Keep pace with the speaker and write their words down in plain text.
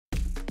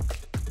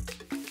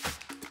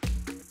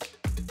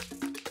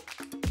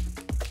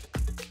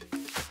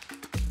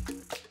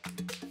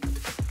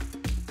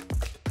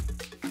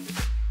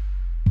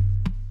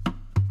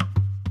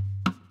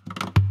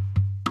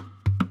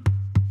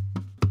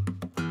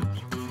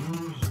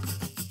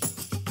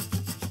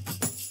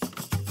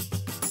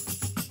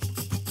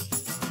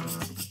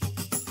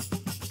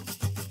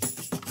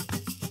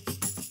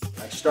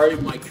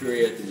started my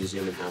career at the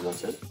museum in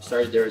Hamilton.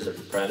 Started there as an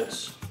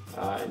apprentice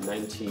in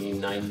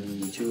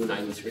 1992,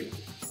 93.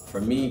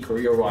 For me,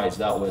 career-wise,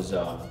 that was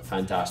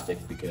fantastic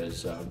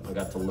because I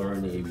got to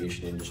learn the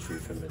aviation industry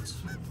from its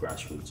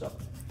grassroots up.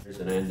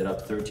 And I ended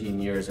up 13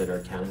 years at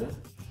Air Canada,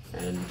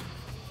 and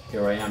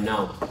here I am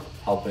now,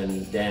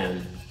 helping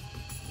Dan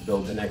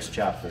build the next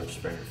chapter of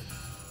Springer.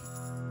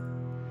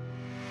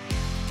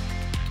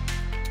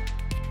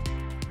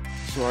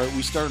 So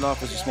we started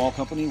off as a small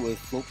company with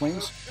float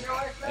planes,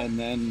 and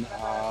then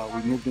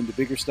we moved into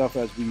bigger stuff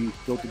as we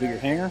built a bigger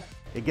hangar.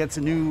 It gets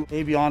a new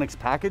avionics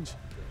package,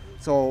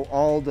 so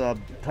all the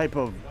type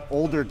of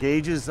older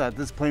gauges that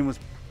this plane was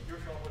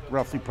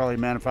roughly probably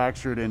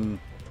manufactured in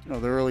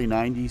the early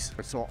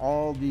 90s. So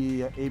all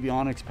the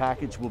avionics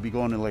package will be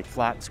going to like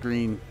flat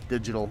screen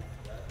digital,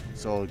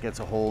 so it gets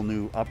a whole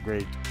new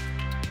upgrade.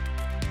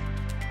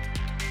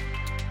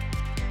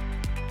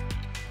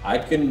 I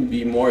couldn't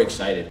be more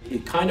excited.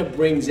 It kind of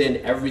brings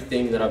in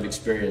everything that I've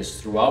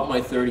experienced throughout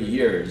my 30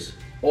 years,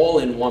 all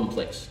in one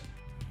place.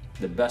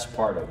 The best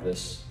part of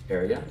this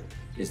area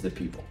is the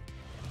people.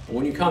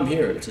 When you come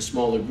here, it's a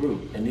smaller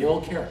group, and they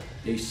all care.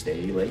 They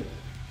stay late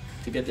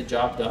to get the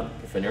job done.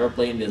 If an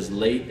airplane is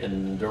late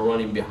and they're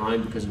running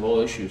behind because of all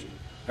issues,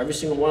 every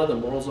single one of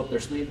them rolls up their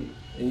sleeve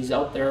and he's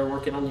out there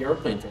working on the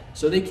airplane.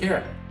 So they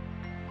care.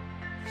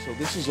 So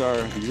this is our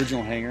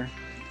original hangar.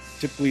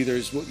 Typically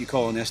there's what you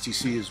call an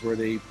STC, is where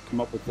they come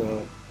up with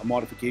a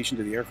modification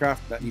to the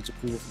aircraft that needs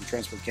approval from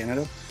Transport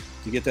Canada.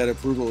 To get that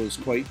approval is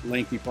quite a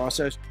lengthy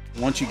process.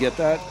 Once you get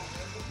that,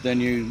 then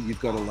you've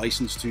got a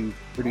license to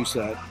produce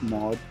that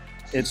mod.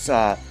 It's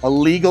a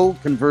legal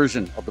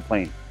conversion of the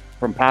plane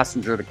from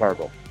passenger to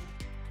cargo.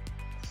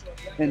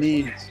 And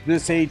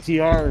this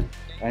ATR,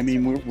 I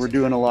mean, we're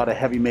doing a lot of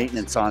heavy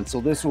maintenance on,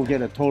 so this will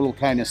get a total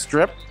kind of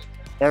strip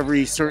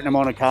every certain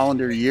amount of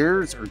calendar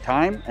years or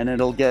time, and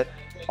it'll get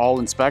all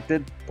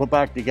inspected, put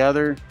back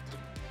together,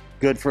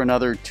 good for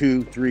another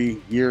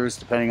 2-3 years,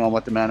 depending on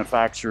what the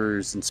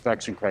manufacturer's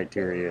inspection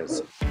criteria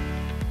is.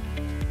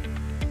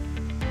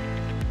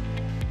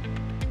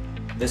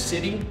 The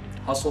city,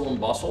 hustle and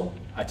bustle,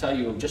 I tell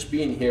you, just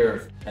being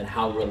here and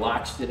how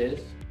relaxed it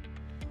is.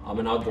 I'm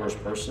an outdoors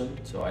person,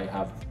 so I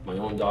have my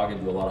own dog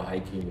and do a lot of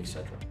hiking,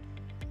 etc.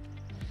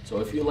 So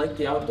if you like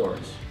the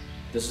outdoors,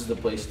 this is the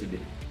place to be.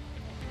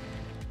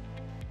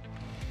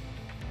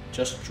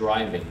 Just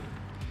driving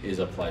is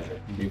a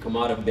pleasure. You come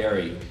out of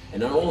Barrie, and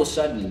then all of a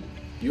sudden,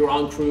 you're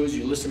on cruise,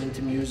 you're listening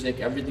to music,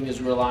 everything is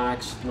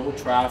relaxed, no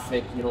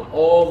traffic,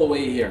 all the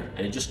way here.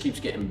 And it just keeps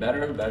getting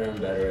better and better and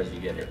better as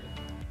you get here.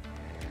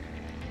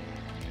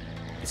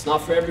 It's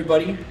not for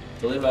everybody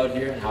to live out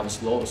here and have a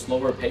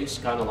slower pace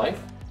kind of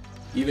life.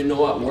 Even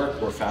though at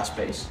work we're fast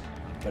paced,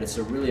 but it's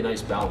a really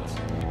nice balance.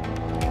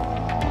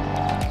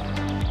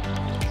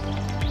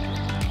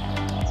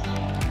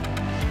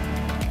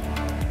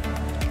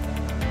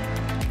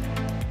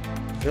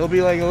 It'll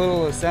be like a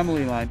little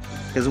assembly line,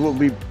 because we'll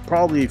be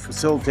probably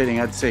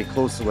facilitating, I'd say,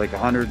 close to like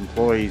 100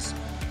 employees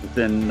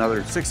within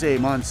another 6 to 8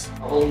 months.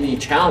 The only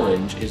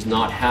challenge is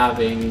not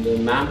having the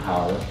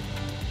manpower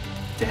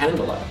to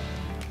handle that.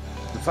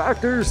 The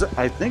factors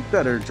I think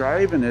that are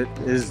driving it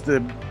is the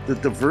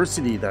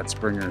diversity that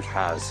Springer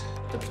has.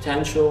 The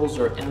potentials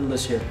are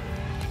endless here,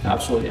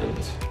 absolutely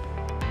endless.